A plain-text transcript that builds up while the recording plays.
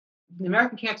the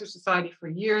American Cancer Society for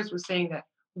years was saying that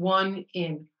 1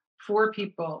 in 4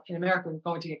 people in America were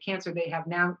going to get cancer. They have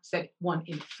now said 1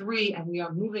 in 3, and we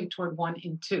are moving toward 1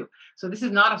 in 2. So this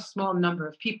is not a small number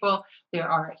of people. There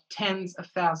are tens of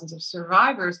thousands of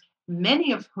survivors,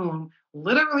 many of whom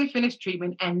literally finished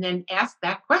treatment and then asked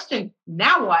that question,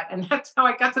 now what? And that's how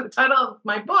I got to the title of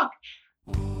my book.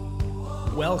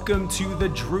 Welcome to the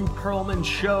Drew Perlman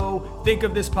Show. Think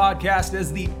of this podcast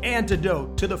as the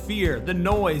antidote to the fear, the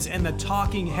noise, and the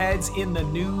talking heads in the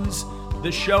news.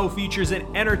 The show features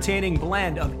an entertaining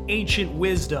blend of ancient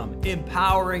wisdom,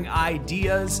 empowering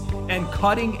ideas, and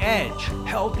cutting-edge,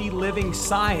 healthy living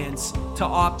science to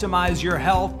optimize your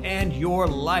health and your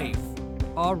life.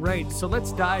 All right, so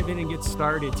let's dive in and get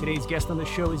started. Today's guest on the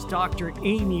show is Dr.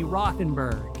 Amy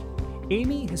Rothenberg.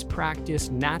 Amy has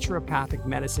practiced naturopathic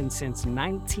medicine since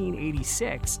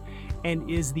 1986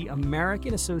 and is the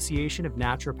American Association of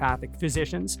Naturopathic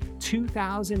Physicians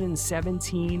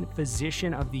 2017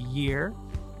 Physician of the Year.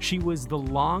 She was the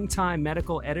longtime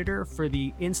medical editor for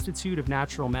the Institute of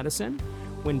Natural Medicine.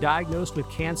 When diagnosed with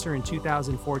cancer in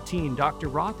 2014, Dr.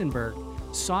 Rothenberg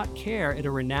sought care at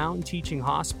a renowned teaching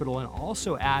hospital and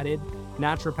also added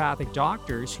naturopathic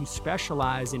doctors who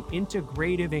specialize in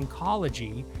integrative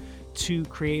oncology to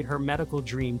create her medical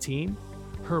dream team.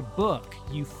 Her book,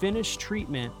 You Finished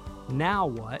Treatment, Now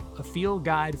What? A Field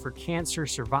Guide for Cancer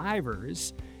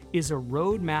Survivors, is a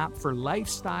roadmap for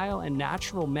lifestyle and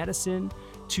natural medicine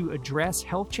to address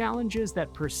health challenges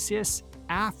that persist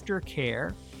after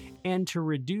care and to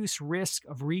reduce risk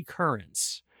of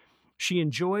recurrence. She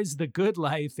enjoys the good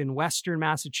life in Western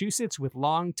Massachusetts with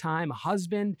longtime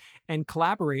husband and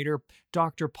collaborator,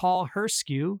 Dr. Paul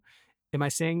Herskew. Am I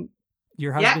saying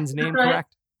your husband's name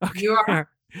correct? Okay. You are.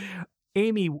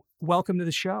 Amy, welcome to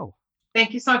the show.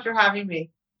 Thank you so much for having me.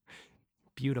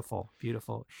 Beautiful,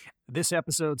 beautiful. This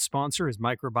episode's sponsor is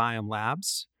Microbiome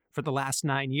Labs. For the last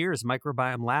 9 years,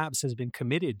 Microbiome Labs has been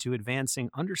committed to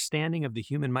advancing understanding of the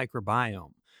human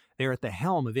microbiome. They're at the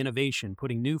helm of innovation,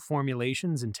 putting new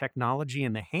formulations and technology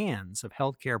in the hands of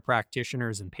healthcare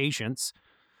practitioners and patients.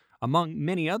 Among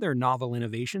many other novel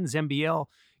innovations, MBL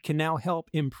can now help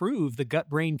improve the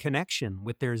gut-brain connection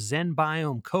with their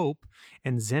ZenBiome Cope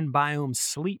and ZenBiome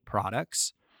Sleep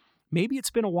products. Maybe it's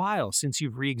been a while since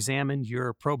you've re-examined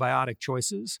your probiotic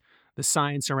choices, the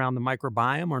science around the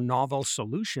microbiome, or novel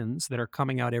solutions that are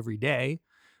coming out every day.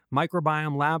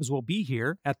 Microbiome Labs will be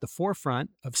here at the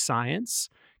forefront of science,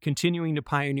 continuing to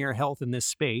pioneer health in this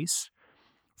space.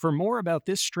 For more about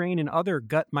this strain and other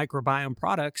gut microbiome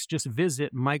products, just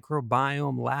visit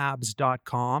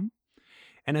microbiomelabs.com.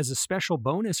 And as a special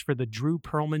bonus for the Drew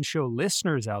Perlman Show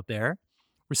listeners out there,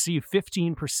 receive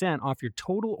 15% off your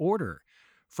total order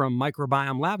from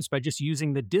Microbiome Labs by just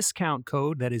using the discount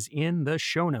code that is in the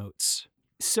show notes.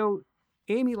 So,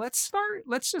 Amy, let's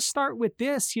just start with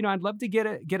this. I'd love to get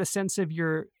a sense of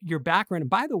your background. And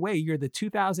by the way, you're the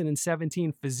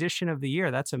 2017 Physician of the Year.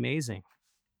 That's amazing.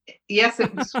 Yes,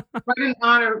 it was quite an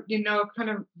honor, kind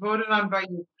of voted on by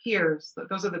your peers.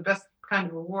 Those are the best kind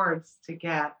of awards to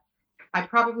get. I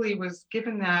probably was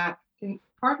given that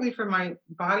partly for my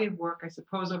body of work, I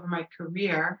suppose, over my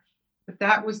career, but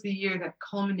that was the year that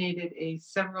culminated a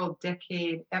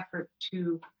several-decade effort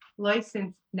to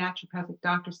license naturopathic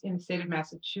doctors in the state of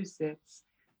Massachusetts,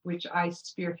 which I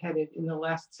spearheaded in the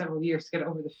last several years to get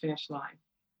over the finish line.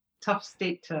 Tough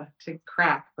state to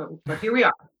crack, but here we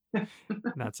are.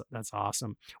 That's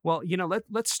awesome. Well,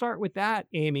 let's start with that,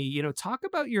 Amy. Talk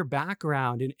about your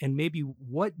background and maybe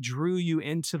what drew you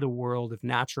into the world of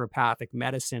naturopathic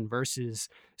medicine versus,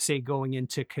 say, going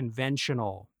into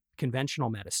conventional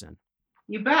medicine.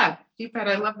 You bet.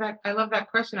 I love that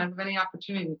question. I love any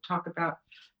opportunity to talk about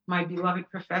my beloved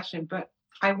profession. But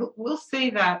I will say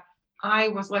that I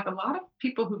was like a lot of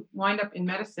people who wind up in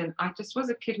medicine. I just was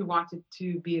a kid who wanted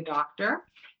to be a doctor.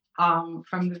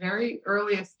 From the very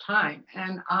earliest time.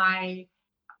 And I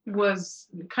was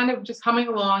kind of just humming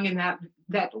along in that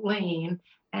lane.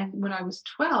 And when I was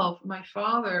 12, my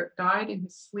father died in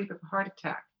his sleep of a heart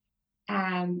attack.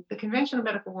 And the conventional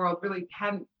medical world really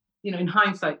hadn't, in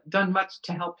hindsight, done much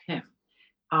to help him,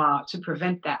 to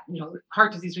prevent that.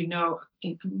 Heart disease, we know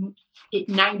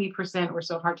 90% or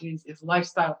so of heart disease is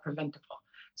lifestyle preventable.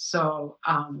 So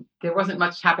there wasn't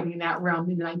much happening in that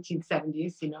realm in the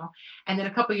 1970s, And then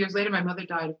a couple of years later, my mother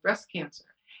died of breast cancer.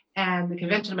 And the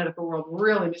conventional medical world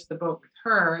really missed the boat with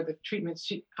her. The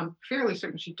treatments, I'm fairly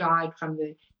certain she died from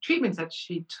the treatments that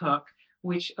she took,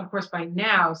 which, of course, by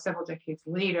now, several decades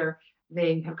later,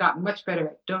 they have gotten much better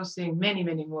at dosing many,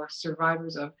 many more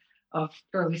survivors of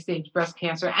early stage breast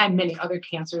cancer and many other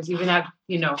cancers, even at,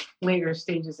 later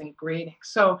stages in grading.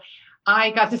 So I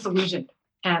got disillusioned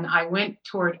and I went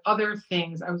toward other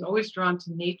things. I was always drawn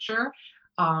to nature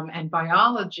and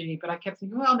biology, but I kept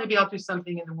thinking, well, maybe I'll do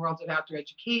something in the world of outdoor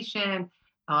education.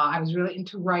 I was really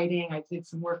into writing. I did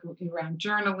some work around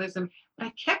journalism, but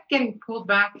I kept getting pulled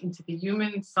back into the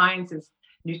human sciences,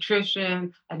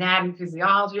 nutrition, anatomy,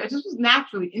 physiology. I just was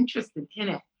naturally interested in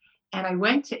it. And I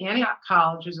went to Antioch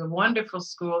College, which is a wonderful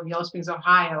school in Yellow Springs,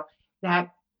 Ohio,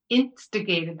 that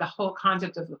instigated the whole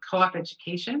concept of the co-op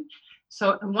education.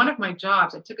 So in one of my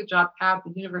jobs, I took a job at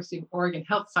the University of Oregon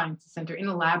Health Sciences Center in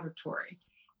a laboratory.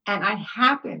 And I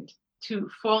happened to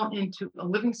fall into a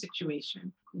living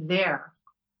situation there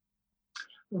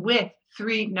with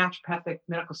three naturopathic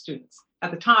medical students.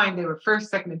 At the time, they were first,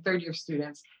 second, and third year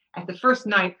students. At the first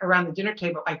night around the dinner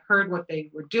table, I heard what they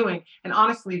were doing. And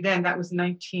honestly, then that was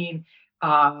must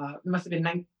have been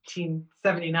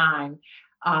 1979.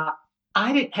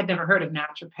 Had never heard of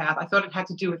naturopath. I thought it had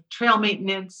to do with trail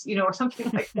maintenance, or something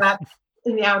like that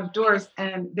in the outdoors.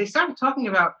 And they started talking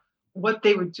about what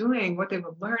they were doing, what they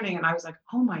were learning. And I was like,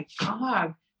 oh my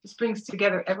God, this brings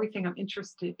together everything I'm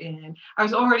interested in. I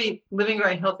was already living a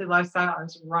very healthy lifestyle. I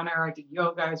was a runner. I did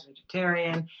yoga. I was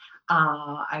vegetarian.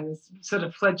 I was sort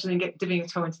of fledgling, dipping a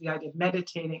toe into the idea of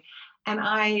meditating. And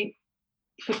I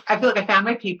feel like I found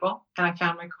my people and I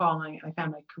found my calling and I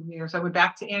found my career. So I went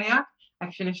back to Antioch.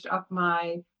 I finished up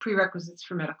my prerequisites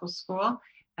for medical school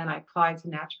and I applied to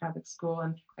naturopathic school.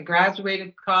 And I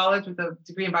graduated college with a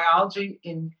degree in biology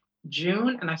in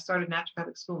June. And I started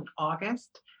naturopathic school in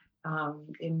August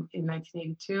in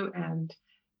 1982. And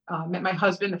met my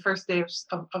husband the first day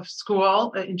of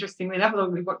school. Interestingly enough, although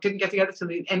we didn't get together till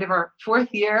the end of our fourth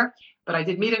year, but I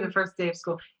did meet him the first day of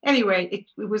school. Anyway, it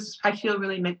was, I feel,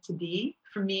 really meant to be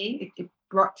for me. It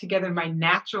brought together my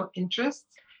natural interests,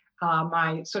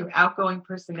 my sort of outgoing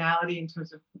personality in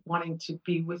terms of wanting to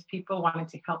be with people, wanting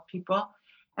to help people,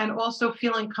 and also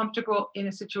feeling comfortable in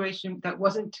a situation that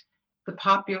wasn't the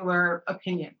popular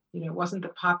opinion. It wasn't the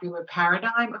popular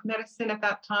paradigm of medicine at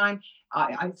that time.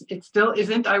 It still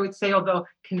isn't, I would say, although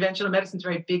conventional medicine is a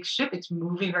very big ship, it's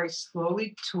moving very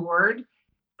slowly toward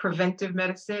preventive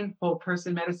medicine, whole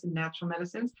person medicine, natural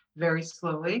medicines, very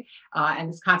slowly. And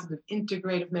this concept of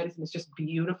integrative medicine is just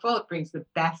beautiful. It brings the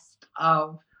best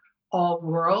of all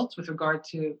worlds with regard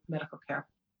to medical care.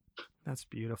 That's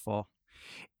beautiful.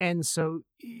 And so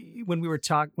when we were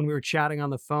chatting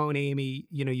on the phone, Amy,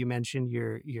 you mentioned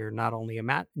you're not only a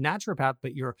naturopath,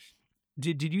 but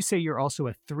did you say you're also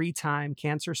a 3-time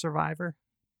cancer survivor?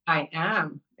 I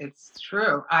am. It's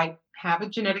true. I have a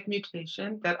genetic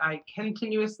mutation that I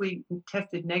continuously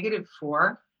tested negative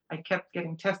for. I kept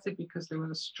getting tested because there was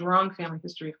a strong family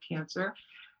history of cancer.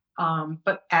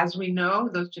 But as we know,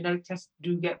 those genetic tests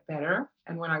do get better.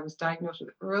 And when I was diagnosed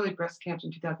with early breast cancer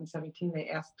in 2017, they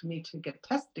asked me to get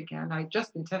tested again. I had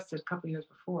just been tested a couple of years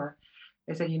before.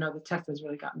 They said, the test has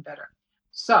really gotten better.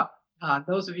 So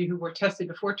those of you who were tested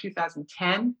before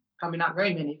 2010, probably not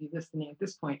very many of you listening at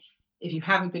this point, if you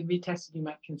haven't been retested, you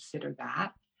might consider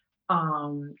that.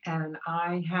 And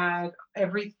I had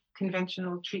every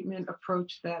conventional treatment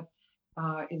approach that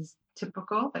is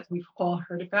typical that we've all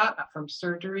heard about, from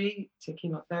surgery to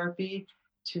chemotherapy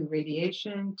to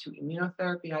radiation to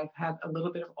immunotherapy. I've had a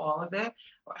little bit of all of it,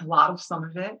 or a lot of some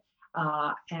of it.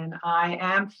 And I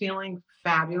am feeling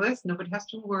fabulous. Nobody has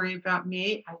to worry about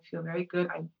me. I feel very good.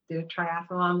 I did a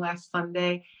triathlon last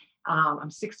Sunday.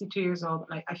 I'm 62 years old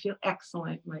and I feel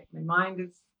excellent. My mind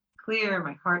is clear.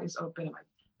 My heart is open.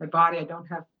 My body, I don't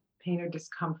have pain or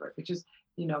discomfort, which is,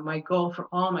 my goal for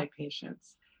all my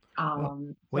patients.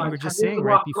 Well, what So you were just really saying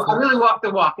right I before. really walk the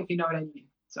walk, if you know what I mean.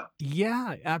 So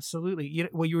Yeah, absolutely.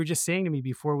 Well, you were just saying to me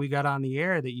before we got on the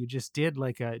air that you just did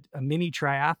like a mini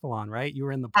triathlon, right? You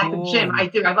were in the at the pool gym, and I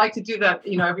do. I like to do that,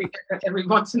 every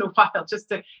once in a while, just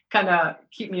to kind of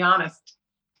keep me honest.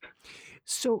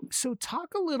 so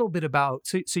talk a little bit about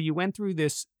so you went through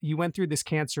this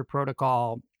cancer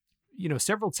protocol,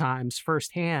 several times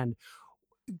firsthand.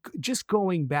 Just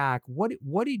going back,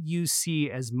 what did you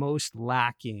see as most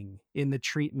lacking in the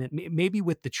treatment? Maybe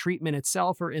with the treatment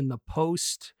itself or in the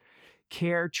post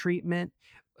care treatment?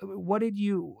 What did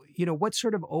what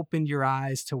sort of opened your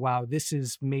eyes to, wow, this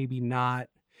is maybe not,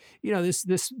 this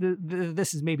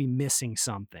is maybe missing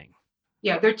something?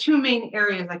 Yeah, there are two main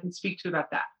areas I can speak to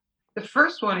about that. The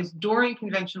first one is during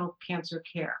conventional cancer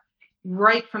care,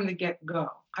 right from the get go.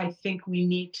 I think we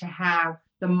need to have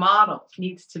the model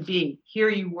needs to be here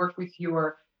you work with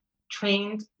your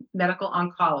trained medical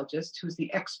oncologist who's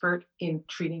the expert in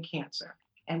treating cancer.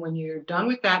 And when you're done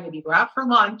with that, maybe go out for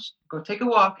lunch, go take a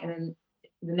walk, and then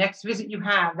the next visit you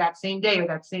have that same day or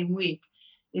that same week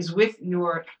is with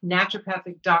your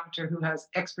naturopathic doctor who has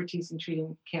expertise in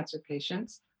treating cancer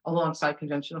patients. alongside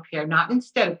conventional care, not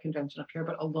instead of conventional care,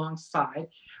 but alongside.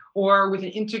 Or with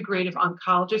an integrative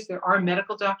oncologist, there are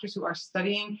medical doctors who are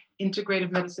studying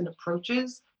integrative medicine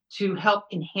approaches to help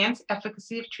enhance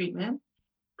efficacy of treatment,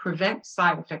 prevent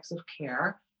side effects of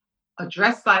care,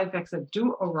 address side effects that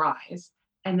do arise,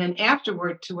 and then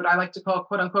afterward to what I like to call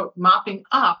quote unquote mopping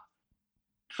up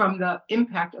from the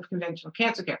impact of conventional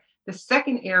cancer care. The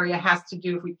second area has to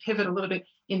do, if we pivot a little bit,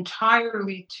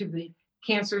 entirely to the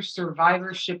cancer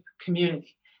survivorship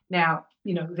community. Now,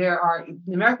 the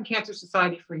American Cancer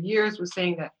Society for years was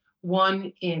saying that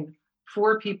 1 in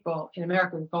 4 people in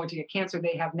America are going to get cancer.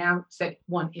 They have now said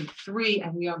 1 in 3,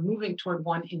 and we are moving toward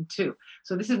 1 in 2.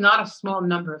 So this is not a small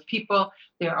number of people.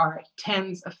 There are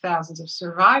tens of thousands of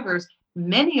survivors,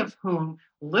 many of whom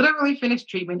literally finished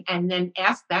treatment and then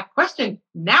asked that question,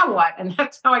 now what? And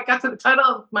that's how I got to the title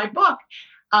of my book.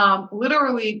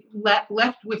 Literally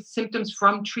left with symptoms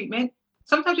from treatment.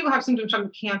 Sometimes people have symptoms from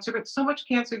cancer, but so much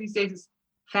cancer these days is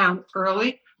found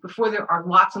early before there are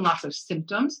lots and lots of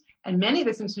symptoms. And many of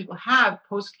the symptoms people have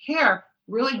post-care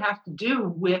really have to do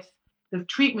with the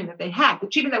treatment that they had, the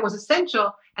treatment that was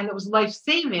essential and that was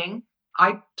life-saving.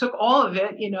 I took all of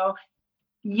it,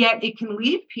 yet it can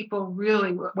leave people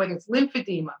really, whether it's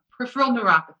lymphedema, peripheral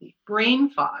neuropathy, brain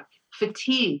fog,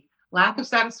 fatigue, lack of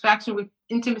satisfaction with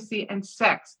intimacy and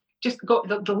sex.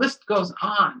 The list goes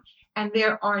on. And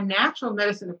there are natural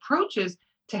medicine approaches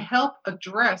to help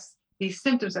address these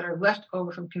symptoms that are left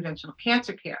over from conventional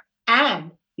cancer care. And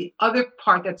the other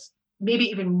part that's maybe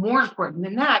even more important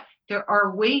than that, there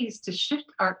are ways to shift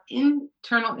our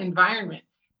internal environment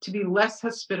to be less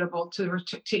hospitable to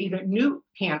either new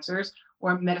cancers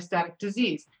or metastatic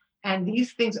disease. And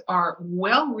these things are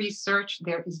well researched.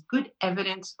 There is good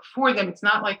evidence for them. It's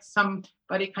not like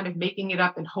somebody kind of making it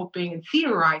up and hoping and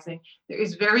theorizing. There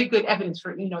is very good evidence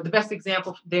for, the best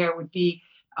example there would be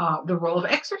the role of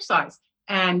exercise.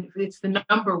 And it's the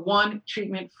number one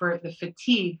treatment for the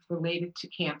fatigue related to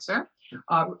cancer.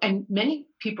 And many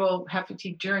people have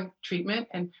fatigue during treatment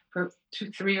and for 2,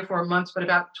 3, or 4 months, but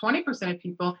about 20% of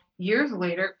people years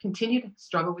later continue to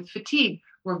struggle with fatigue,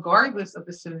 regardless of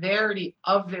the severity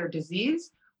of their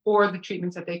disease or the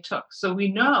treatments that they took. So we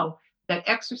know that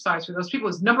exercise for those people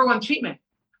is number one treatment,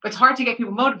 but it's hard to get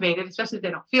people motivated, especially if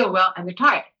they don't feel well and they're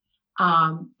tired.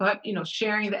 But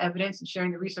sharing the evidence and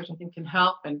sharing the research, I think, can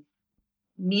help, and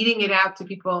meeting it out to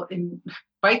people in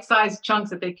bite-sized chunks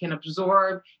that they can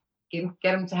absorb, get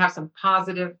them to have some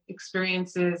positive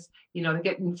experiences, to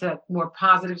get into a more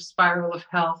positive spiral of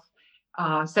health,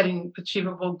 setting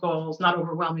achievable goals, not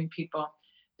overwhelming people.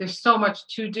 There's so much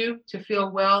to do to feel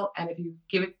well. And if you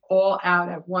give it all out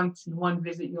at once in one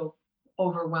visit, you'll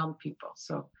overwhelm people.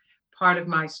 So part of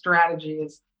my strategy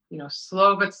is,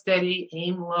 slow but steady,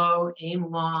 aim low, aim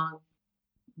long,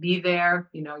 be there.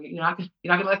 You're not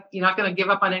going to give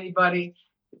up on anybody.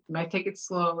 You might take it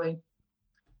slowly.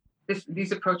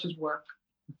 These approaches work.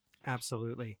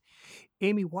 Absolutely.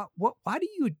 Amy, why do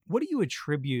you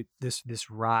attribute this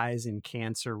rise in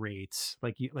cancer rates,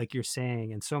 like you're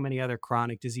saying, and so many other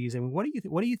chronic disease? I mean, what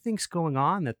do you think's going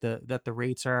on that the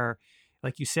rates are,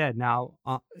 like you said, now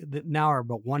are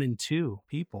about 1 in 2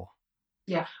 people?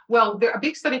 Yeah. Well, a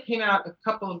big study came out a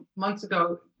couple of months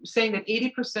ago saying that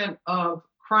 80% of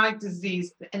chronic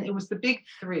disease, and it was the big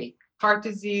 3, heart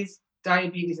disease,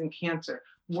 diabetes, and cancer,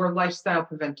 were lifestyle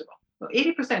preventable. Well,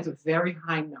 80% is a very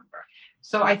high number.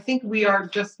 So I think we are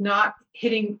just not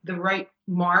hitting the right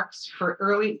marks for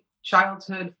early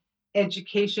childhood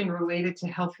education related to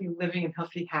healthy living and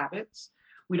healthy habits.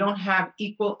 We don't have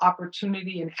equal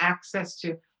opportunity and access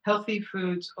to healthy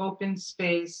foods, open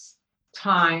space,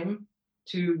 time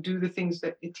to do the things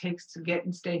that it takes to get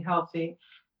and stay healthy.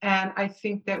 And I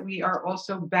think that we are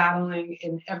also battling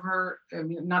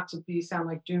not to sound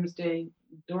like doomsday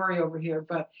Dory over here,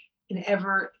 but an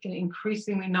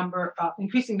increasing number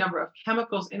of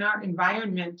chemicals in our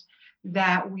environment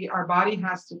that our body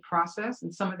has to process.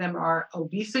 And some of them are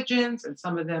obesogens, and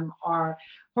some of them are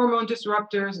hormone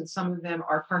disruptors, and some of them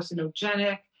are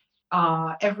carcinogenic.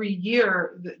 Every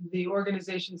year, the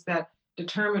organizations that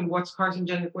determine what's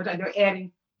carcinogenic, they're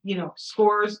adding,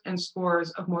 scores and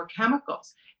scores of more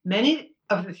chemicals. Many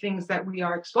of the things that we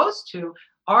are exposed to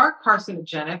are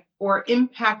carcinogenic or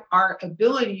impact our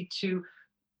ability to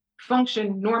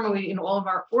function normally in all of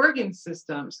our organ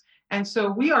systems. And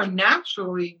so we are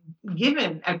naturally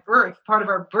given at birth, part of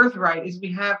our birthright is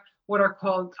we have what are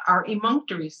called our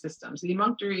emunctory systems. The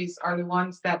emunctories are the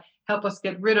ones that help us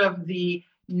get rid of the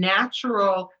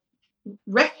natural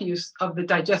refuse of the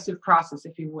digestive process,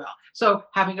 if you will. So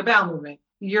having a bowel movement,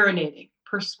 urinating,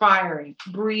 perspiring,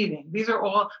 breathing. These are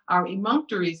all our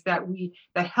emunctories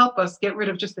that help us get rid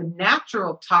of just the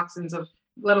natural toxins of,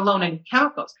 let alone any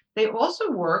chemicals. They also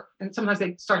work, and sometimes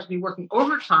they start to be working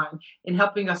overtime in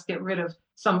helping us get rid of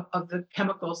some of the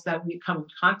chemicals that we come in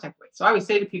contact with. So I always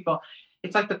say to people,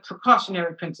 it's like the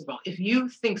precautionary principle. If you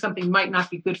think something might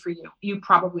not be good for you, you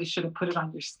probably shouldn't put it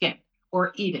on your skin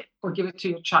or eat it or give it to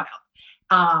your child.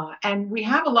 And we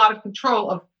have a lot of control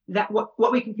of that.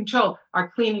 What we can control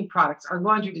are cleaning products, our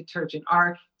laundry detergent,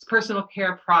 our personal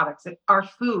care products, our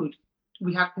food.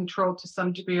 We have control to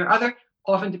some degree or other.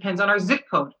 Often depends on our zip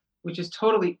code, which is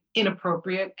totally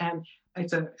inappropriate. And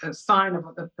it's a sign of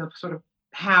the sort of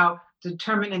how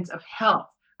determinants of health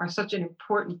are such an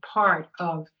important part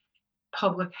of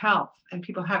public health and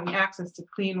people having access to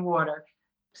clean water,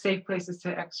 safe places to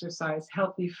exercise,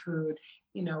 healthy food.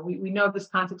 We know this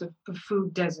concept of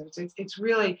food deserts. It's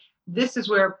really, this is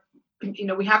where,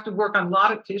 we have to work on a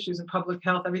lot of issues in public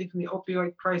health, everything from the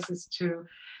opioid crisis to,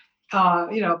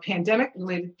 pandemic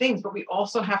related things, but we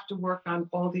also have to work on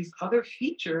all these other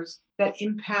features that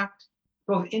impact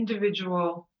both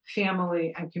individual,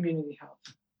 family, and community health.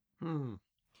 Hmm.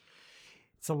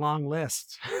 It's a long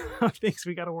list of things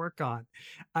we got to work on.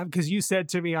 Because you said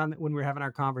to me when we were having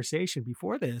our conversation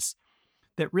before this,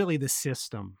 that really the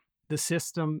system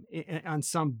on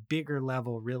some bigger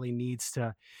level really needs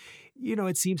to,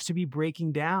 it seems to be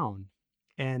breaking down,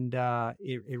 and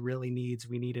it really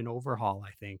we need an overhaul,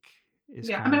 I think, is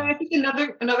Yeah, kind of I think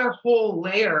another whole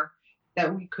layer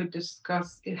that we could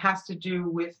discuss, it has to do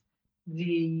with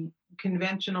the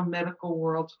conventional medical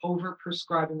world's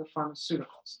over-prescribing of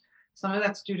pharmaceuticals. Some of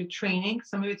that's due to training,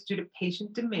 some of it's due to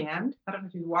patient demand. I don't know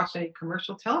if you've watched any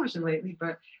commercial television lately,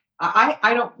 but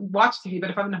I don't watch TV, but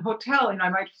if I'm in a hotel and I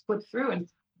might flip through and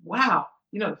wow,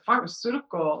 the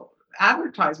pharmaceutical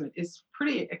advertisement is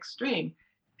pretty extreme.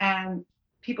 And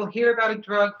people hear about a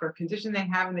drug for a condition they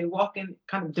have and they walk in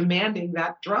kind of demanding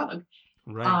that drug.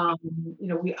 right. Um,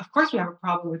 we of course we have a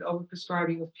problem with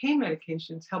overprescribing of pain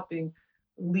medications helping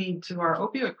lead to our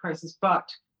opioid crisis, but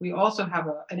we also have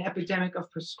an epidemic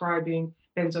of prescribing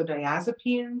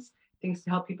benzodiazepines, things to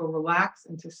help people relax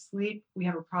and to sleep. We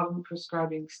have a problem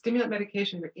prescribing stimulant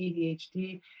medication for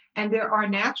ADHD, and there are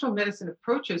natural medicine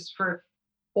approaches for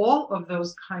all of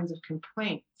those kinds of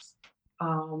complaints.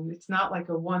 It's not like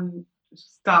a one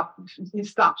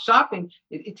stop shopping.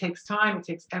 It takes time, it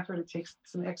takes effort, it takes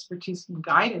some expertise and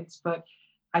guidance. But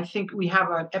I think we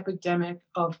have an epidemic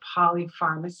of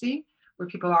polypharmacy where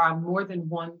people are on more than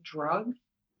one drug.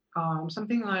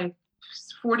 Something like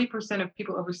 40% of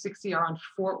people over 60 are on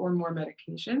four or more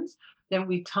medications. Then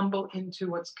we tumble into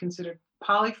what's considered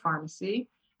polypharmacy,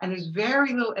 and there's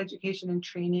very little education and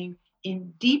training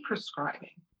in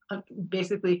deprescribing.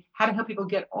 Basically, how to help people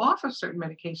get off of certain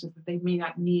medications that they may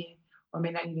not need or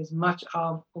may not need as much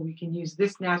of, or we can use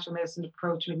this natural medicine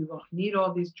approach. Maybe we won't need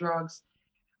all these drugs.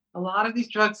 A lot of these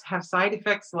drugs have side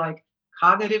effects like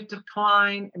cognitive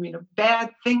decline,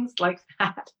 bad things like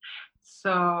that.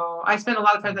 So I spend a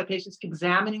lot of time with patients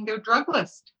examining their drug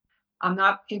list. I'm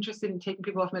not interested in taking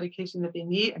people off medication that they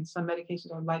need, and some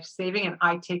medications are life-saving, and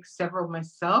I take several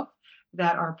myself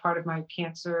that are part of my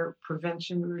cancer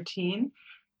prevention routine.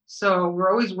 So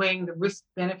we're always weighing the risk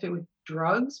benefit with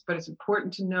drugs, but it's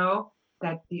important to know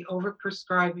that the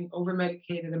overprescribing,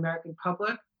 overmedicated American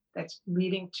public, that's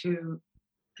leading to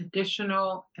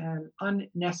additional and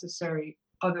unnecessary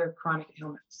other chronic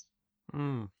ailments.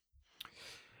 Mm,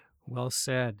 well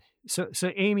said. So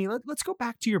Amy, let's go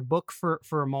back to your book for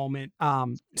a moment.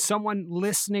 Someone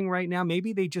listening right now,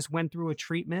 maybe they just went through a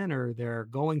treatment or they're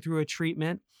going through a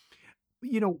treatment.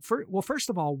 First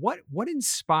of all, what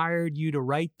inspired you to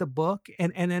write the book,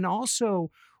 and then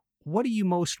also, what do you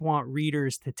most want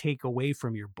readers to take away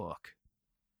from your book?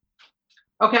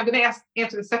 Okay, I'm going to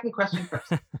answer the second question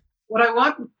first. What I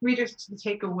want readers to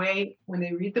take away when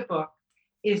they read the book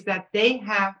is that they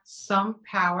have some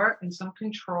power and some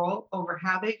control over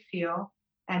how they feel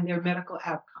and their medical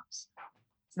outcomes.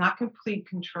 It's not complete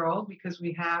control because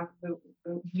we have the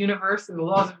universe and the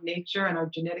laws of nature and our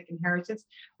genetic inheritance,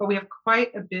 but we have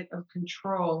quite a bit of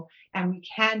control and we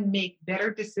can make better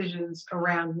decisions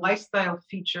around lifestyle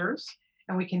features.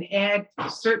 And we can add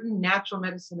certain natural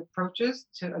medicine approaches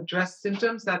to address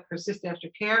symptoms that persist after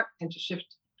care and to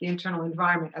shift the internal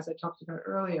environment, as I talked about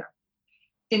earlier.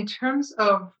 In terms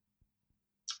of,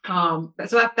 so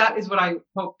that is what I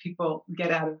hope people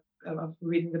get out of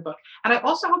reading the book. And I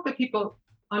also hope that people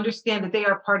understand that they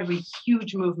are part of a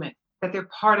huge movement, that they're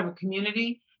part of a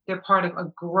community, they're part of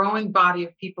a growing body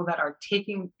of people that are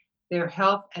taking their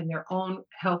health and their own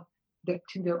health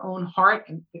to their own heart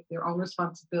and their own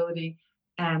responsibility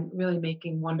and really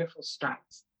making wonderful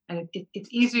strides. And it's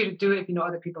easier to do it if you know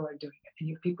other people are doing it and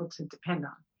you have people to depend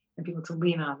on and people to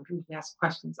lean on and people to ask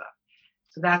questions of.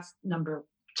 So that's number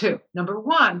two. Number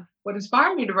one, what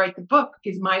inspired me to write the book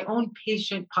is my own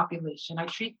patient population. I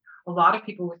treat a lot of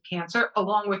people with cancer,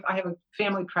 along with I have a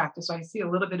family practice, so I see a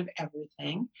little bit of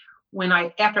everything.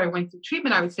 After I went through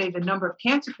treatment, I would say the number of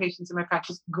cancer patients in my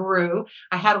practice grew.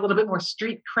 I had a little bit more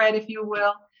street cred, if you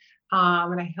will.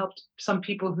 And I helped some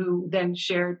people who then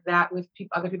shared that with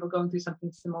other people going through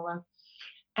something similar.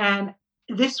 And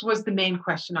this was the main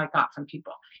question I got from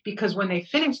people because when they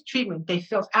finished treatment, they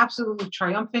felt absolutely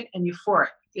triumphant and euphoric,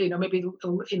 maybe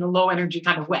in a low energy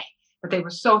kind of way, but they were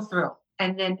so thrilled.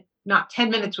 And then not 10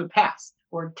 minutes would pass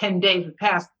or 10 days would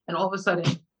pass. And all of a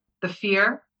sudden, the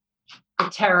fear, the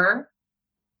terror,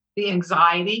 the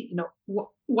anxiety,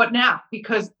 what now?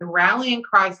 Because the rallying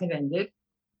cries have ended.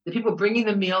 The people bringing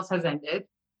the meals has ended.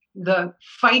 The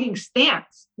fighting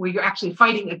stance where you're actually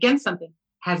fighting against something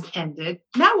has ended.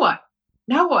 Now what?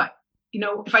 Now what?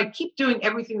 If I keep doing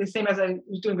everything the same as I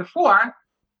was doing before,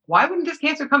 why wouldn't this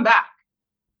cancer come back?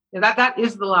 That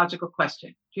is the logical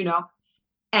question,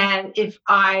 And if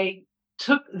I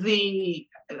took the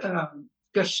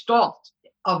gestalt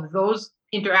of those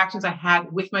interactions I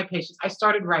had with my patients, I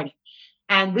started writing.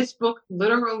 And this book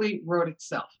literally wrote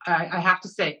itself. I have to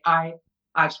say,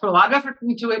 I've put a lot of effort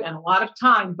into it and a lot of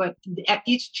time, but at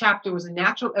each chapter was a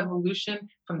natural evolution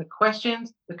from the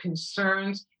questions, the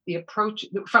concerns, the approach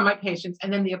from my patients,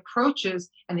 and then the approaches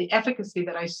and the efficacy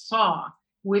that I saw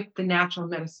with the natural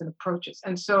medicine approaches.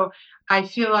 And so I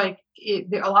feel like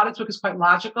a lot of this book is quite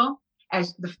logical.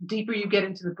 As the deeper you get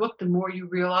into the book, the more you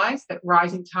realize that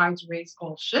rising tides raise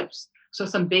all ships. So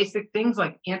some basic things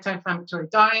like anti-inflammatory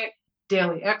diet,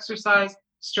 daily exercise,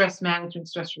 stress management,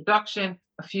 stress reduction,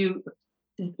 a few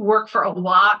work for a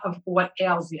lot of what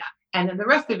ails you. And then the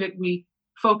rest of it, we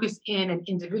focus in and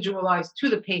individualize to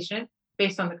the patient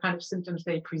based on the kind of symptoms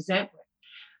they present with.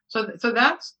 So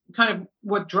that's kind of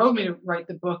what drove me to write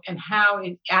the book and how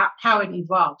it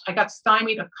evolved. I got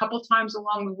stymied a couple times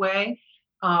along the way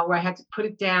where I had to put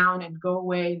it down and go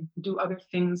away and do other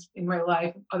things in my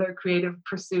life, other creative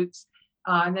pursuits,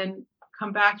 and then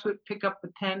come back to it, pick up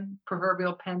the pen,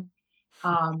 proverbial pen,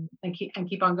 and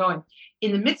keep on going.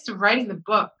 In the midst of writing the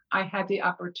book, I had the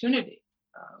opportunity,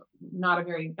 not a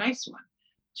very nice one,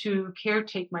 to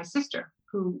caretake my sister,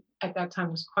 who at that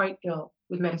time was quite ill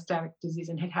with metastatic disease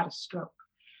and had had a stroke.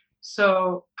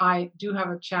 So I do have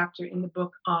a chapter in the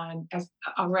book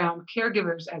around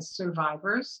caregivers as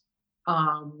survivors.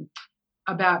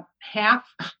 About half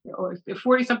or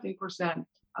 40-something%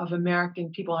 of American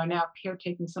people are now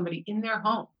caretaking somebody in their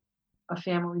home, a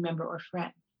family member or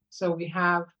friend. So we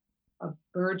have a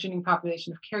burgeoning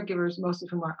population of caregivers, most of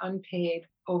whom are unpaid,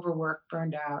 overworked,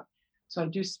 burned out. So I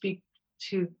do speak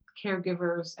to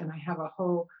caregivers, and I have a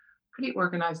whole pretty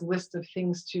organized list of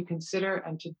things to consider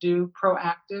and to do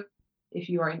proactive if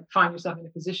you find yourself in a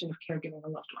position of caregiving a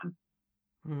loved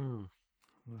one.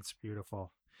 That's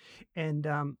beautiful. And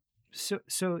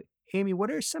so Amy,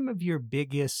 what are some of your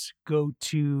biggest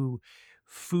go-to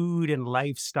food and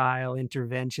lifestyle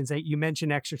interventions? You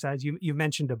mentioned exercise. You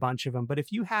mentioned a bunch of them, but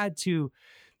if you had to,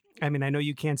 I mean, I know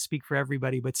you can't speak for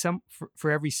everybody, but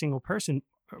for every single person,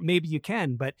 maybe you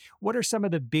can, but what are some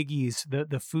of the biggies,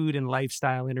 the food and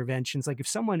lifestyle interventions? Like if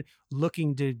someone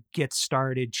looking to get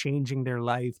started, changing their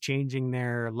life, changing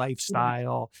their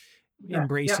lifestyle,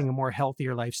 embracing a more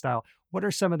healthier lifestyle, what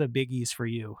are some of the biggies for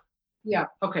you? Yeah.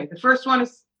 Okay. The first one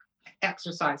is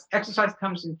exercise. Exercise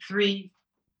comes in three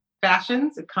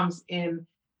fashions. It comes in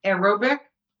aerobic,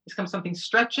 it comes something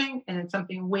stretching, and then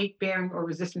something weight bearing or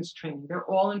resistance training. They're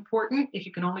all important. If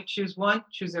you can only choose one,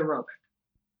 choose aerobic.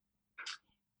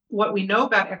 What we know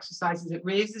about exercise is it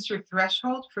raises your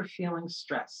threshold for feeling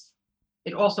stress.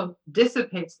 It also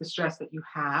dissipates the stress that you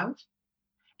have,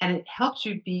 and it helps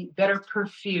you be better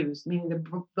perfused, meaning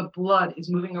the blood is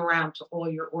moving around to all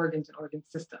your organs and organ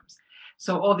systems.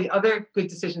 So all the other good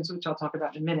decisions, which I'll talk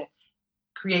about in a minute,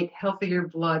 create healthier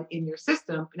blood in your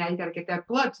system. But now you got to get that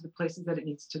blood to the places that it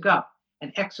needs to go.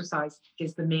 And exercise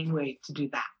is the main way to do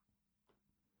that.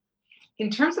 In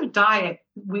terms of diet,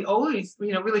 we always,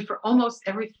 really for almost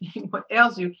everything, what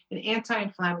ails you, an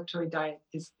anti-inflammatory diet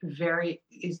is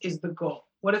the goal.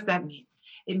 What does that mean?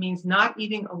 It means not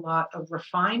eating a lot of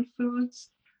refined foods,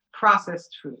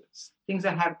 processed foods, things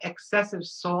that have excessive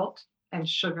salt and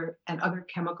sugar and other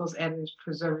chemicals, additives,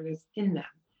 preservatives in them,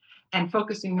 and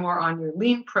focusing more on your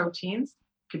lean proteins.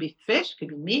 Could be fish, could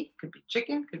be meat, could be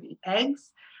chicken, could be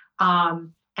eggs,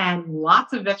 and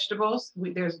lots of vegetables.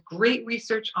 There's great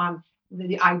research on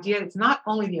the idea that it's not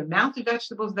only the amount of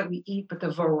vegetables that we eat, but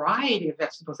the variety of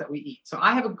vegetables that we eat. So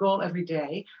I have a goal every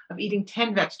day of eating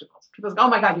 10 vegetables. People say, oh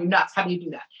my God, you're nuts. How do you do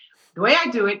that? The way I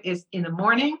do it is in the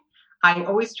morning, I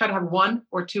always try to have one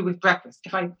or two with breakfast.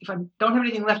 If I don't have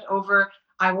anything left over,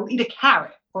 I will eat a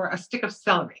carrot or a stick of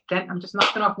celery. Then I'm just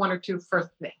knocking off one or two first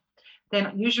thing.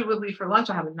 Then usually for lunch,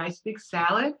 I have a nice big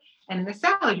salad. And in the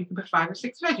salad, you can put 5 or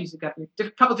 6 veggies. You've got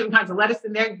a couple different kinds of lettuce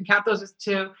in there. You can count those as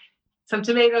two. Some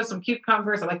tomatoes, some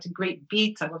cucumbers. I like to grate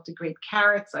beets. I love to grate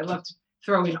carrots. I love to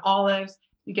throw in olives.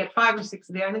 You get 5 or 6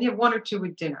 there, and then you have one or two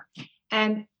with dinner.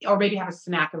 And or maybe have a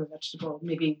snack of a vegetable,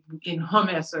 maybe in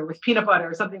hummus or with peanut butter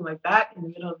or something like that in the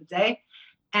middle of the day.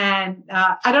 And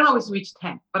I don't always reach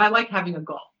 10, but I like having a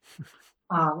goal.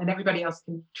 And everybody else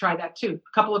can try that too.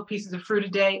 A couple of pieces of fruit a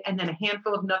day, and then a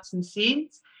handful of nuts and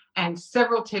seeds, and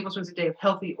several tablespoons a day of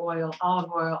healthy oil, olive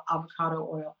oil,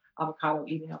 avocado,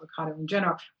 eating avocado in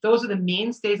general. Those are the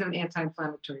mainstays of an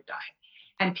anti-inflammatory diet.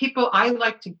 And I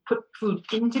like to put food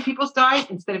into people's diet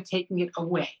instead of taking it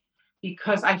away,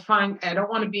 because I find I don't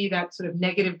want to be that sort of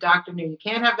negative doctor. No, you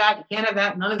can't have that, you can't have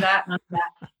that, none of that, none of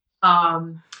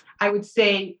that. I would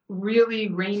say really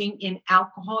reining in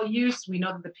alcohol use. We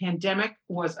know that the pandemic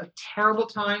was a terrible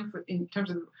time in terms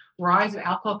of the rise of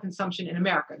alcohol consumption in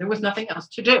America. There was nothing else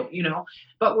to do,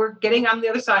 but we're getting on the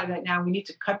other side of that now. We need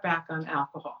to cut back on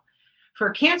alcohol. For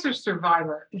a cancer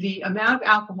survivor, the amount of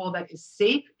alcohol that is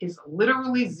safe is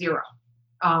literally zero.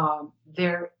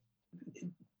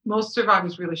 Most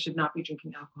survivors really should not be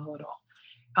drinking alcohol at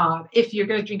all. If you're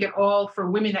going to drink it all, for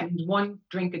women, that means one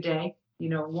drink a day.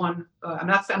 I'm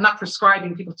not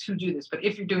prescribing people to do this, but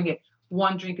if you're doing it,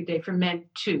 one drink a day. For men,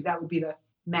 two. That would be the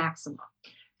maximum,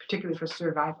 particularly for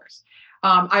survivors.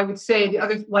 I would say the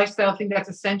other lifestyle thing that's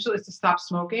essential is to stop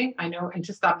smoking. I know, and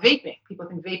to stop vaping. People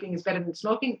think vaping is better than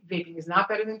smoking. Vaping is not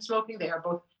better than smoking. They are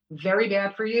both very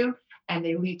bad for you, and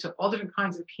they lead to all different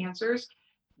kinds of cancers.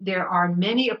 There are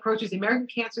many approaches. The American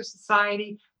Cancer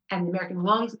Society and the American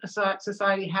Lung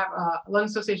Society Lung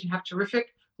Association have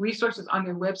terrific resources on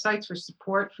their websites for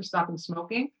support for stopping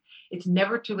smoking. It's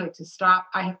never too late to stop.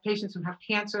 I have patients who have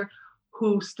cancer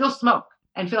who still smoke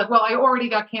and feel like, well, I already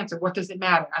got cancer. What does it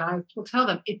matter? And I will tell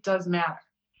them it does matter.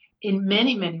 In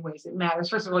many, many ways it matters.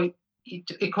 First of all,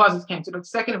 it causes cancer. But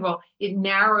second of all, it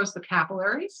narrows the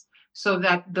capillaries so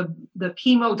that the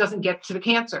chemo doesn't get to the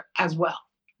cancer as well.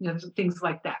 Things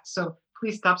like that. So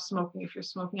please stop smoking if you're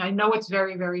smoking. I know it's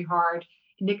very, very hard.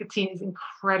 Nicotine is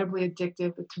incredibly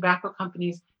addictive. The tobacco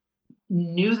companies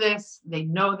knew this. They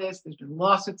know this. There's been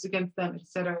lawsuits against them, et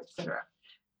cetera, et cetera.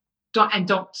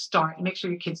 Don't start. Make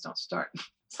sure your kids don't start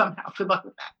somehow. Good luck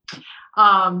with that.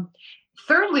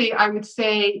 Thirdly, I would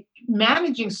say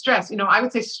managing stress. I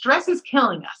would say stress is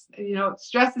killing us.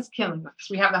 Stress is killing us.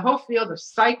 We have the whole field of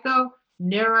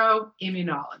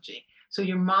neuroimmunology. So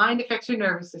your mind affects your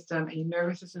nervous system, and your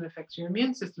nervous system affects your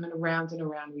immune system, and around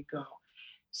we go.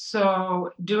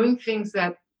 So doing things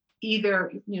that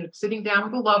either, sitting down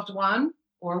with a loved one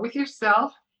or with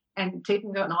yourself and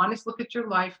taking an honest look at your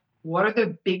life. What are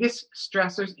the biggest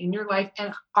stressors in your life?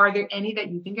 And are there any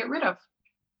that you can get rid of?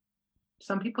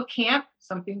 Some people can't.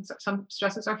 Some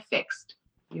stresses are fixed.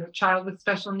 You have a child with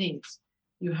special needs.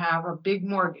 You have a big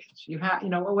mortgage. You have,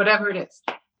 whatever it is.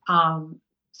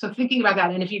 So thinking about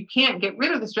that. And if you can't get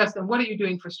rid of the stress, then what are you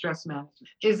doing for stress management?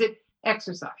 Is it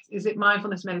exercise? Is it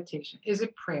mindfulness meditation? Is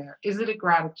it prayer? Is it a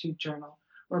gratitude journal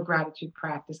or gratitude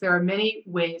practice? There are many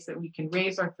ways that we can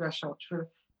raise our threshold for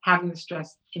having the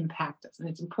stress impact us. And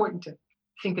it's important to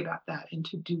think about that and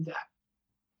to do that.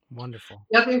 Wonderful.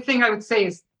 The other thing I would say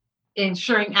is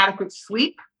ensuring adequate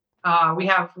sleep. We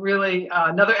have really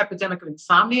another epidemic of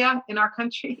insomnia in our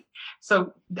country.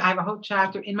 So I have a whole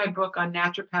chapter in my book on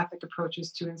naturopathic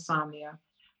approaches to insomnia,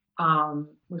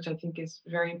 which I think is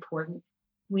very important.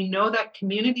 We know that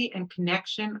community and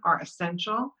connection are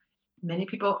essential. Many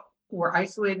people were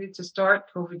isolated to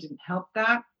start. COVID didn't help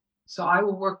that. So I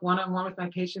will work one-on-one with my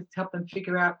patients to help them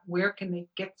figure out where can they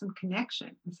get some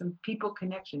connection, some people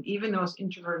connection. Even the most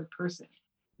introverted person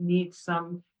needs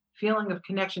some feeling of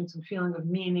connection, some feeling of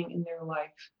meaning in their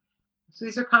life. So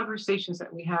these are conversations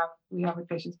that we have with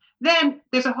patients. Then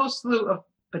there's a whole slew of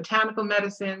botanical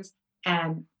medicines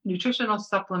and nutritional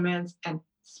supplements and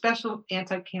special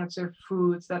anti-cancer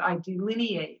foods that I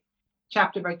delineate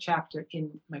chapter by chapter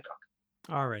in my book.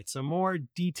 All right. So more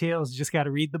details, you just got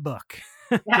to read the book.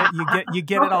 Yeah. you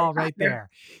get it all right there.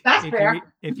 That's fair.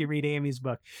 If you read Amy's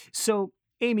book. So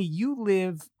Amy, you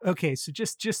live, okay. So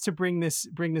just to bring this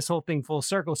whole thing full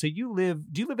circle. So do you live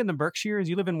in the Berkshires?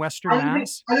 You live in Western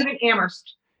Mass? I live in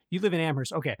Amherst. You live in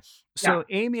Amherst. Okay. So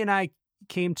yeah. Amy and I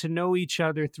came to know each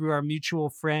other through our mutual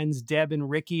friends, Deb and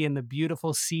Ricky, and the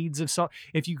beautiful Seeds of Salt.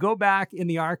 If you go back in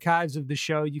the archives of the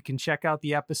show, you can check out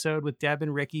the episode with Deb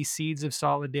and Ricky, Seeds of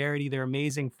Solidarity, their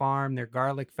amazing farm, their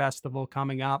garlic festival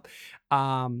coming up.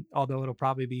 Although it'll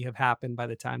probably have happened by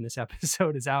the time this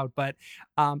episode is out. But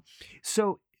um,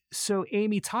 so so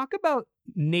Amy, talk about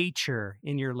nature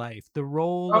in your life, the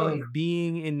role Oh, yeah. of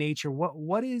being in nature.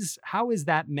 How is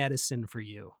that medicine for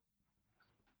you?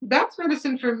 That's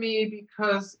medicine for me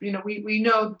because, we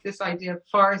know this idea of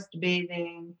forest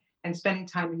bathing and spending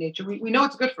time in nature. We know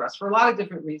it's good for us for a lot of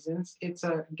different reasons. It's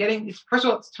first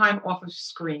of all, it's time off of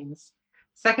screens.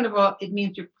 Second of all, it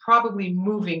means you're probably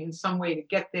moving in some way to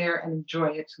get there and enjoy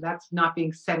it. So that's not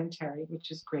being sedentary, which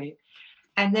is great.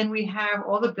 And then we have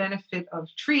all the benefit of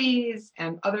trees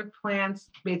and other plants,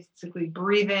 basically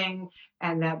breathing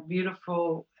and that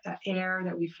beautiful air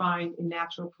that we find in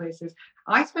natural places.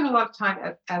 I spend a lot of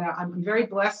time I'm very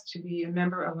blessed to be a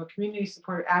member of a community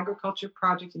supported agriculture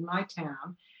project in my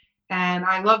town. And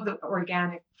I love the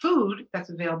organic food that's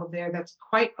available there that's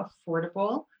quite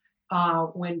affordable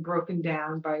when broken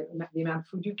down by the amount of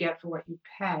food you get for what you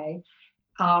pay.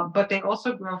 But they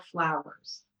also grow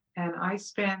flowers. And I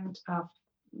spend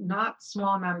not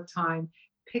small amount of time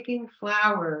picking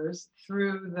flowers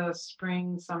through the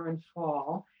spring, summer, and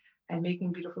fall and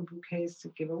making beautiful bouquets to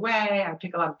give away. I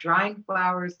pick a lot of drying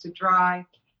flowers to dry.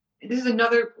 This is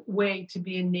another way to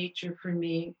be in nature for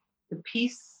me. The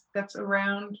peace that's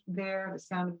around there, the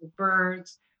sound of the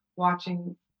birds,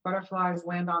 watching butterflies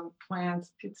land on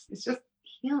plants. It's just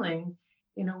healing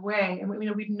in a way. And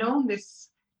we've known this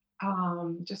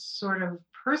just sort of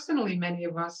personally, many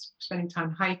of us spending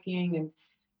time hiking and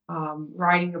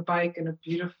riding a bike in a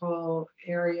beautiful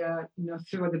area,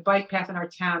 through the bike path in our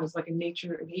town is like an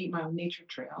 8-mile nature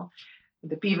trail.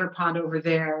 The beaver pond over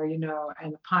there, and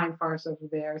the pine forest over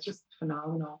there. It's just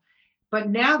phenomenal. But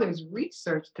now there's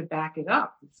research to back it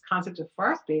up. This concept of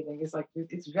forest bathing is like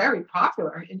it's very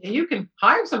popular, and you can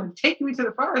hire someone to take you into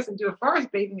the forest and do a forest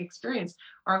bathing experience.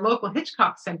 Our local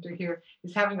Hitchcock Center here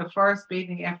is having a forest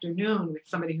bathing afternoon with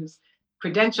somebody who's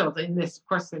credentialed in this. Of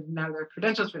course, now there are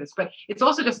credentials for this, but it's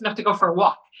also just enough to go for a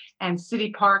walk. And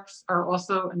city parks are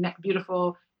also a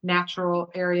beautiful natural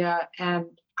area, and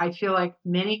I feel like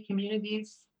many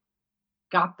communities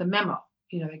got the memo.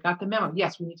 They got the memo.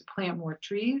 Yes, we need to plant more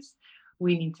trees.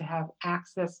 We need to have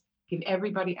access, give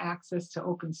everybody access to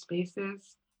open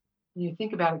spaces. When you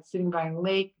think about it, sitting by a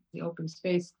lake, the open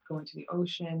space, going to the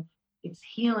ocean, it's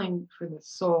healing for the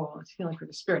soul. It's healing for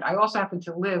the spirit. I also happen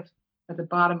to live at the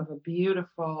bottom of a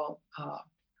beautiful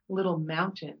little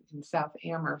mountain in South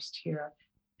Amherst here,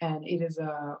 and it is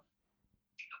a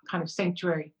kind of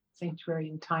sanctuary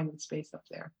in time and space up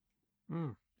there.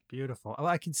 Mm, beautiful. Oh,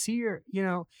 I can see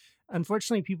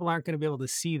unfortunately, people aren't going to be able to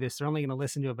see this. They're only going to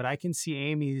listen to it, but I can see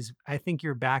Amy's, I think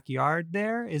your backyard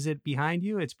there. Is it behind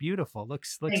you? It's beautiful. Thank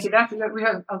Looks, you. We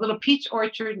have a little peach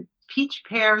orchard, peach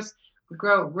pears. We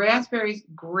grow raspberries,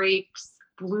 grapes,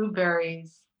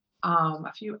 blueberries,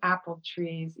 a few apple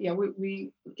trees. Yeah,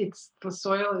 it's the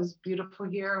soil is beautiful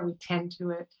here. We tend to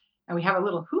it, and we have a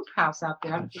little hoop house out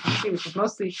there. I don't know if you can see, which is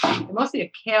mostly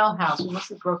a kale house. We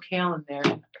mostly grow kale in there,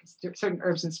 and certain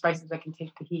herbs and spices that can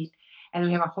take the heat. And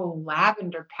we have a whole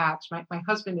lavender patch. My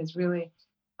husband is really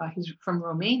he's from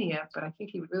Romania, but I think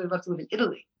he would really love to live in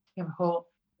Italy. We have a whole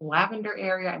lavender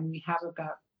area, and we have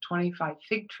about 25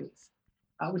 fig trees,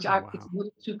 oh, it's a wow.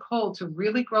 little too cold to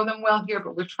really grow them well here,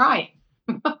 but we're trying.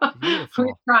 We're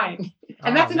Beautiful. trying. And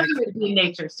Oh, that's another next. way to be in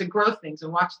nature, is to grow things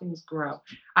and watch things grow.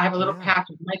 I have a little Yeah. patch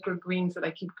of microgreens that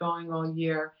I keep going all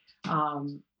year.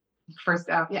 Um, First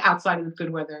out, yeah, outside in the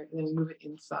good weather, and then move it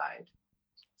inside.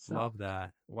 So Love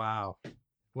that. Wow.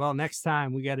 Well, next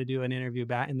time we got to do an interview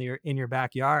back in your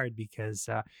backyard because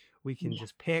we can yeah,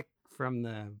 just pick from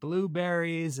the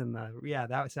blueberries and yeah,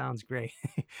 that sounds great.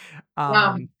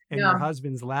 yum, And your yum.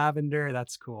 husband's lavender,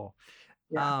 that's cool.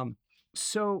 Yeah. Um,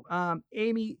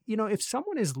 Amy, if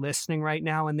someone is listening right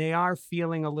now and they are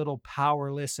feeling a little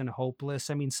powerless and hopeless,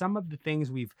 I mean, some of the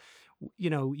things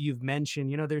you've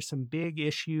mentioned, there's some big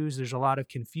issues. There's a lot of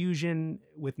confusion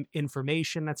with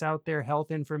information that's out there,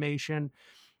 health information,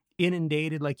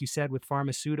 inundated, like you said, with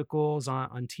pharmaceuticals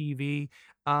on TV.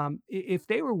 If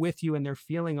they were with you and they're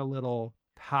feeling a little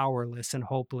powerless and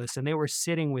hopeless and they were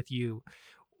sitting with you,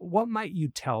 what might you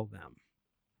tell them?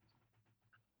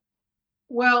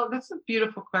 Well, that's a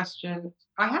beautiful question.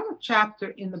 I have a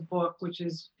chapter in the book which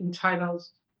is entitled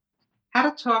How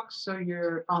to Talk So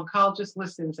Your Oncologist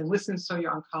Listens and Listens So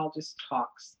Your Oncologist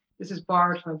Talks. This is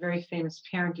borrowed from a very famous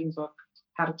parenting book,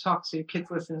 How to Talk So Your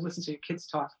Kids Listen and Listen So Your Kids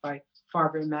Talk by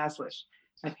Farber and Maslish,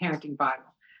 my parenting Bible.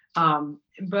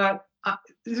 But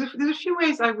there's a few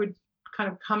ways I would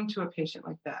kind of come to a patient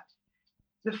like that.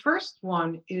 The first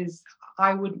one is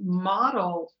I would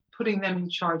model putting them in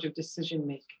charge of decision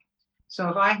making. So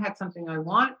if I had something I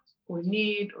want or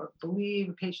need or believe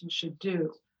a patient should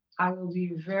do, I will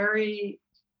be very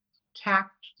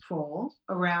tactful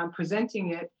around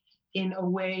presenting it in a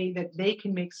way that they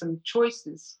can make some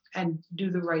choices and do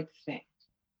the right thing.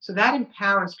 So that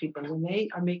empowers people when they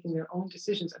are making their own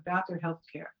decisions about their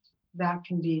healthcare. That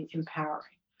can be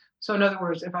empowering. So, in other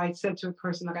words, if I said to a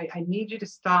person, like, I need you to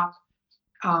stop,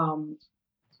 um,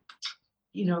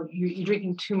 you're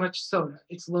drinking too much soda.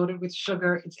 It's loaded with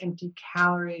sugar. It's empty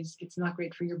calories. It's not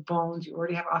great for your bones. You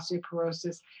already have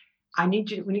osteoporosis. We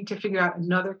need to figure out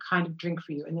another kind of drink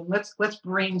for you. And then let's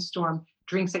brainstorm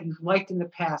drinks that you've liked in the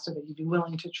past or that you'd be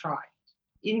willing to try.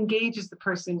 It engages the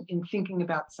person in thinking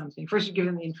about something. First, you give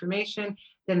them the information,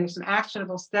 then there's some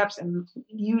actionable steps, and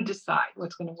you decide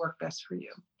what's going to work best for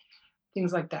you.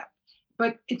 Things like that.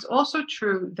 But it's also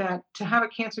true that to have a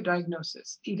cancer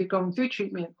diagnosis, either going through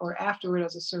treatment or afterward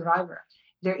as a survivor,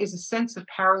 there is a sense of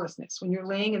powerlessness. When you're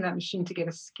laying in that machine to get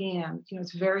a scan,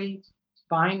 it's very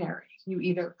binary. You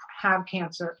either have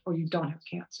cancer or you don't have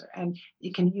cancer. And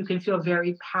you can feel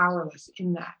very powerless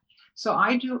in that. So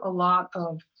I do a lot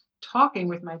of talking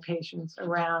with my patients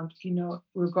around,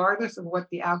 regardless of what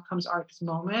the outcomes are at this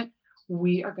moment,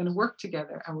 we are going to work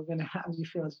together and we're going to have you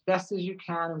feel as best as you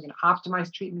can. We're going to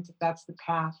optimize treatments if that's the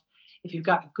path. If you've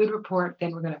got a good report,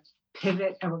 then we're going to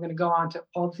pivot and we're going to go on to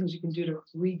all the things you can do to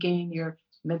regain your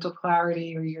mental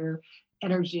clarity or your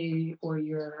energy or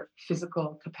your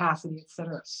physical capacity, et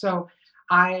cetera. So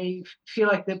I feel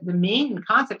like the main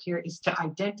concept here is to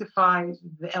identify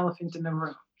the elephant in the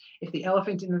room. If the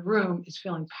elephant in the room is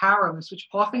feeling powerless, which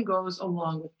often goes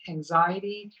along with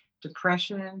anxiety,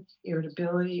 depression,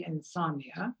 irritability, and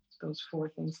insomnia, those four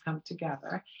things come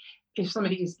together. If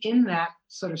somebody is in that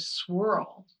sort of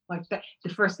swirl like that,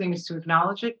 the first thing is to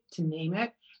acknowledge it, to name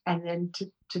it, and then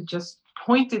to just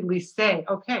pointedly say,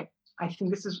 okay, I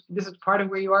think this is part of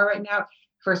where you are right now.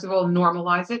 First of all,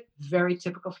 normalize it, very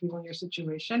typical for people in your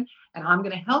situation. And I'm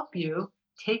going to help you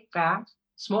take back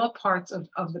small parts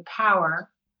of the power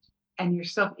and your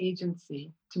self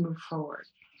agency to move forward.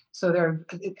 So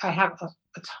I have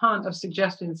a ton of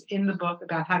suggestions in the book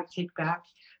about how to take back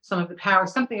some of the power.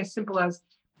 Something as simple as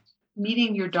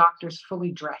meeting your doctors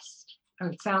fully dressed.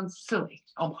 It sounds silly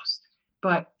almost,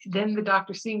 but then the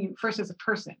doctor seeing you first as a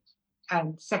person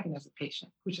and second as a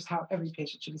patient, which is how every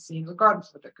patient should be seen, regardless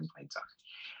of what their complaints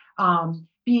are.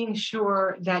 Being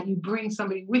sure that you bring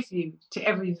somebody with you to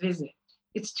every visit.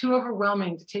 It's too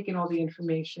overwhelming to take in all the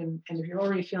information, and if you're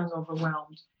already feeling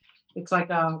overwhelmed, it's like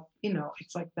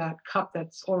it's like that cup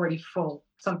that's already full.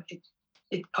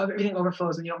 Everything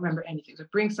overflows and you don't remember anything. So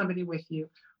bring somebody with you.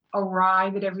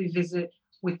 Arrive at every visit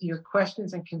with your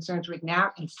questions and concerns written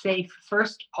out, and say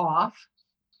first off,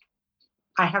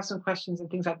 I have some questions and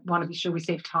things I want to be sure we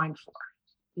save time for,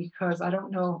 because I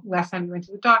don't know last time you went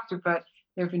to the doctor, but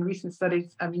there have been recent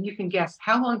studies. I mean, you can guess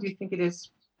how long do you think it is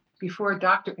before a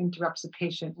doctor interrupts a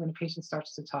patient when a patient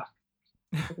starts to talk?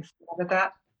 Take a stab at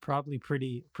that. Probably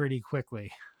pretty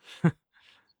quickly.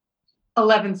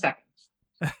 11 seconds.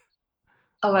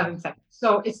 11 seconds.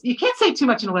 So you can't say too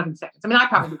much in 11 seconds. I mean, I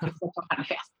probably could talk kind of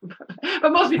fast,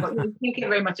 but most people can't get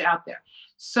very much out there.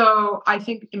 So I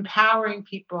think empowering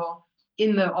people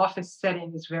in the office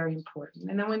setting is very important.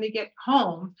 And then when they get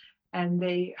home and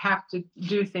they have to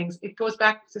do things, it goes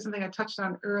back to something I touched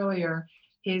on earlier,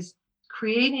 is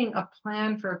creating a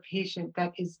plan for a patient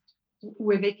that is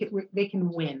where they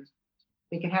can win.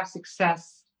 They can have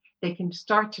success. They can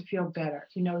start to feel better.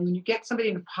 When you get somebody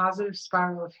in a positive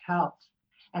spiral of health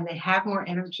and they have more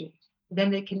energy,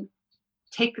 then they can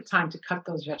take the time to cut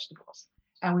those vegetables.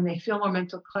 And when they feel more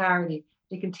mental clarity,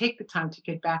 they can take the time to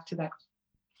get back to that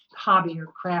hobby or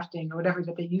crafting or whatever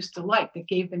that they used to like, that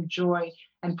gave them joy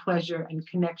and pleasure and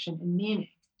connection and meaning.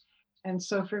 And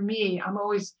so for me, I'm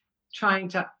always trying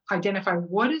to identify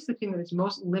what is the thing that is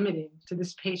most limiting to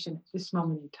this patient at this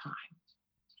moment in time.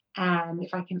 And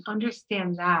if I can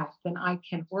understand that, then I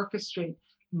can orchestrate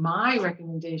my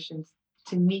recommendations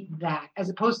to meet that, as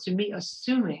opposed to me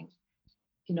assuming,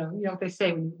 what they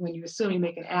say, when you assume, you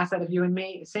make an ass out of you and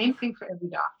me. Same thing for every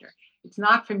doctor. It's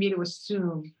not for me to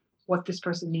assume what this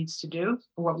person needs to do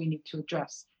or what we need to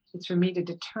address. It's for me to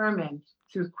determine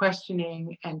through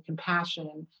questioning and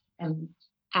compassion and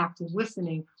active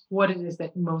listening what it is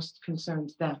that most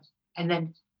concerns them, and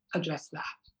then address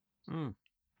that.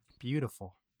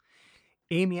 Beautiful.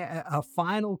 Amy, a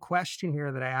final question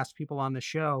here that I ask people on the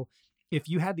show. If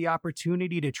you had the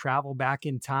opportunity to travel back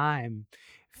in time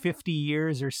 50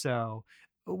 years or so,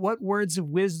 What words of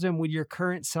wisdom would your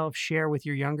current self share with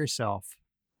your younger self?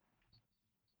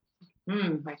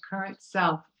 My current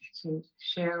self to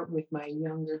share with my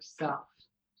younger self.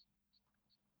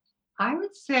 I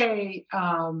would say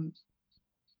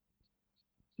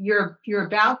you're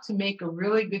about to make a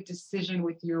really good decision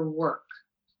with your work.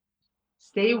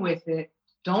 Stay with it.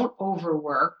 Don't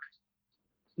overwork.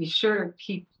 Be sure to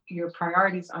keep your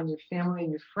priorities on your family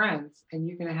and your friends, and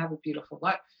you're going to have a beautiful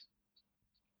life.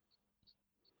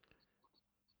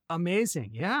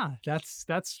 Amazing. Yeah,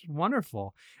 that's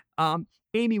wonderful. Um,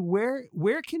 Amy, where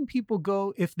can people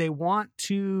go if they want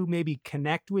to maybe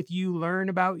connect with you, learn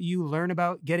about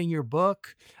getting your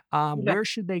book? Where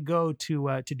should they go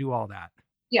to do all that?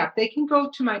 Yeah, they can go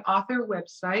to my author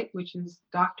website, which is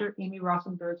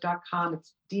dramyrothenberg.com.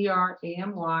 It's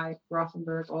DRAMY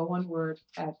Rothenberg, all one word,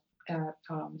 at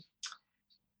 .com,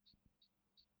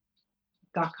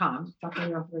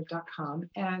 drrothenberg.com.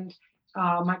 And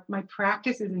my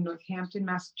practice is in Northampton,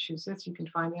 Massachusetts. You can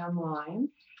find me online.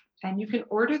 And you can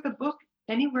order the book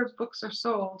anywhere books are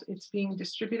sold. It's being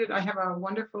distributed. I have a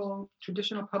wonderful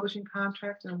traditional publishing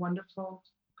contract and a wonderful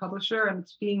publisher, and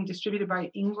it's being distributed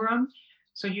by Ingram.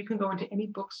 So you can go into any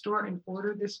bookstore and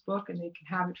order this book, and they can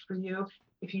have it for you.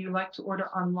 If you like to order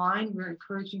online, we're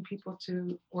encouraging people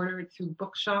to order it through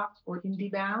Bookshop or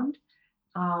IndieBound.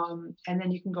 And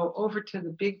then you can go over to the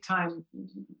big time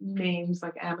names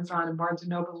like Amazon and Barnes and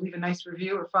Noble, leave a nice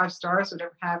review or 5 stars,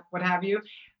 what have you.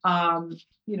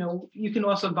 You can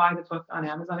also buy the book on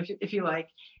Amazon if you like.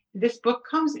 This book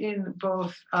comes in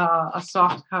both a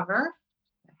soft cover.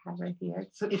 I have right here.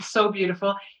 It's so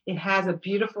beautiful. It has a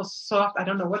beautiful soft. I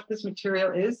don't know what this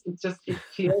material is. It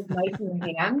feels nice in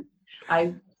the hand.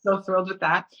 I'm so thrilled with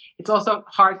that. It's also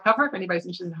hardcover if anybody's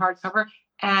interested in hardcover.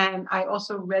 And I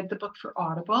also read the book for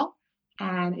Audible,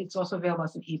 and it's also available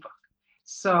as an ebook.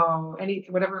 So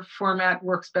whatever format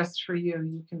works best for you,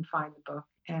 you can find the book.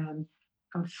 And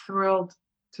I'm thrilled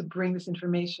to bring this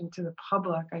information to the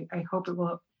public. I hope it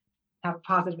will have a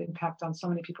positive impact on so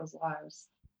many people's lives.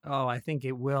 Oh, I think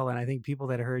it will, and I think people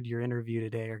that heard your interview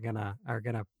today are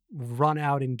gonna run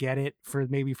out and get it for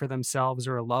themselves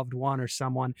or a loved one or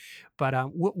someone. But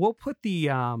we'll put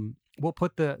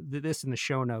this in the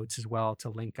show notes as well to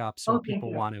link up. So Oh, thank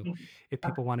you. Thank you. if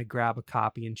people want to grab a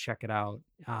copy and check it out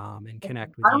and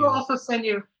connect with I will you. also send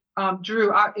you,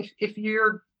 Drew, if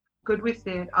you're good with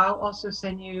it, I'll also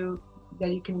send you that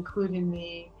you can include in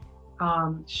the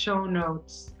show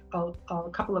notes a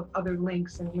couple of other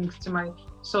links and links to my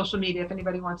social media. If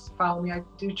anybody wants to follow me, I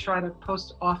do try to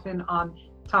post often on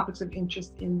topics of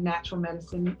interest in natural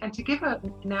medicine and to give a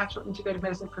natural integrative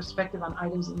medicine perspective on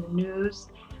items in the news.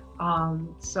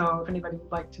 So if anybody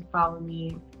would like to follow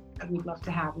me, we'd love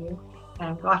to have you.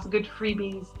 And lots of good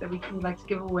freebies that we like to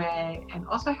give away. And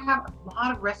also I have a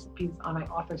lot of recipes on my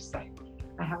author site.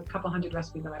 I have a couple hundred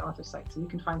recipes on my author site, so you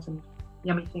can find some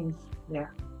yummy things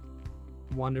there.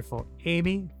 Wonderful.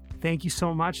 Amy, thank you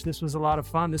so much. This was a lot of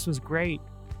fun. This was great.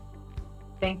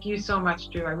 Thank you so much,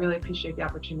 Drew. I really appreciate the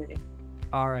opportunity.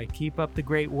 All right. Keep up the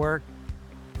great work.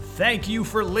 Thank you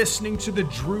for listening to the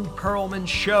Drew Perlman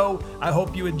Show. I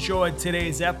hope you enjoyed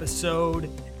today's episode.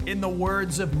 In the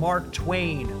words of Mark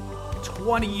Twain,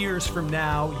 20 years from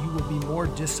now, you will be more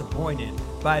disappointed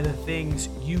by the things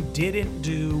you didn't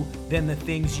do than the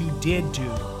things you did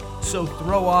do. So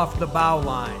throw off the bow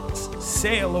lines,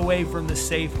 sail away from the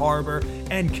safe harbor,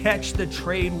 and catch the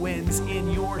trade winds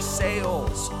in your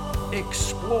sails.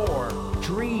 Explore,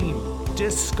 dream,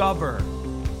 discover,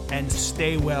 and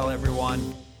stay well,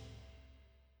 everyone.